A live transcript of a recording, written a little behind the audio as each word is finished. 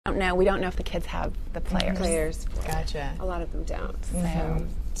We don't know if the kids have the players. Gotcha. A lot of them don't.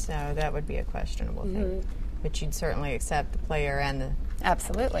 So that would be a questionable thing. But you'd certainly accept the player and the...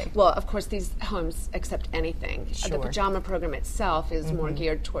 Absolutely. Well, of course, these homes accept anything. Sure. The Pajama Program itself is more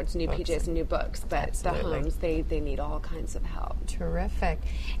geared towards new PJs and new books, but the homes, they need all kinds of help. Terrific.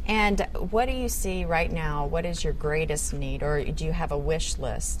 And what do you see right now? What is your greatest need, or do you have a wish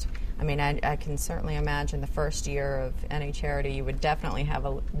list? I mean, I can certainly imagine the first year of any charity, you would definitely have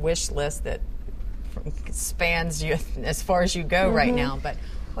a wish list that spans you as far as you go right now, but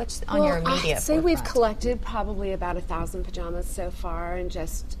what's on your immediate I'd say we've forefront? collected probably about 1,000 pajamas so far, and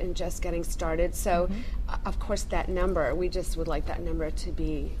just getting started. So, of course, that number, we just would like that number to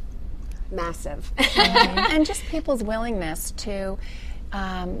be massive. And just people's willingness to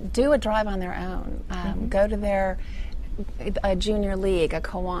do a drive on their own, go to their a junior league, a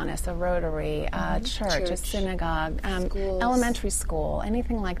Kiwanis, a Rotary, a church, a synagogue, elementary school,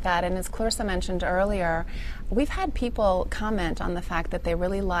 anything like that. And as Clarissa mentioned earlier, we've had people comment on the fact that they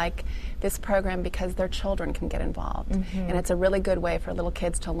really like this program because their children can get involved. And it's a really good way for little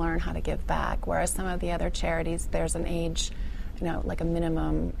kids to learn how to give back, whereas some of the other charities, there's an age, like a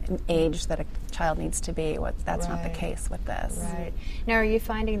minimum age that a child needs to be. That's not the case with this. Right. Now, are you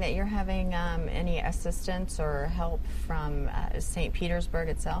finding that you're having any assistance or help from St. Petersburg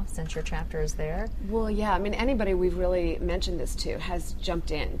itself, since your chapter is there? Well, yeah. I mean, anybody we've really mentioned this to has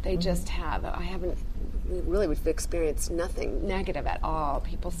jumped in. They just have. We've experienced nothing negative at all.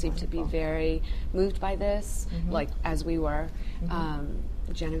 People seem to be very moved by this, like as we were.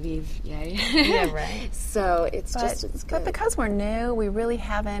 Genevieve, yay. Yeah, right. So it's good. But because we're new, we really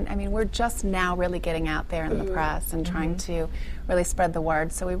haven't, we're just now really getting out there in the press and trying to really spread the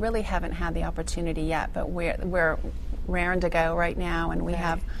word. So we really haven't had the opportunity yet, but we're raring to go right now, and we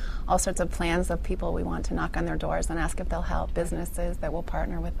have all sorts of plans of people we want to knock on their doors and ask if they'll help, businesses that will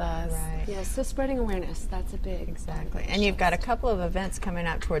partner with us. Right. Yeah, so spreading awareness, that's a big... Exactly. And you've got a couple of events coming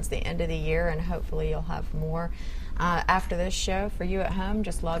up towards the end of the year, and hopefully you'll have more. After this show, for you at home,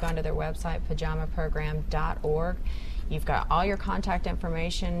 just log on to their website, pajamaprogram.org. You've got all your contact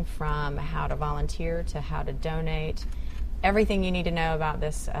information, from how to volunteer to how to donate. Everything you need to know about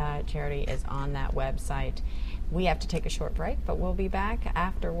this charity is on that website. We have to take a short break, but we'll be back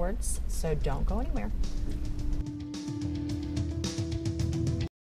afterwards, so don't go anywhere.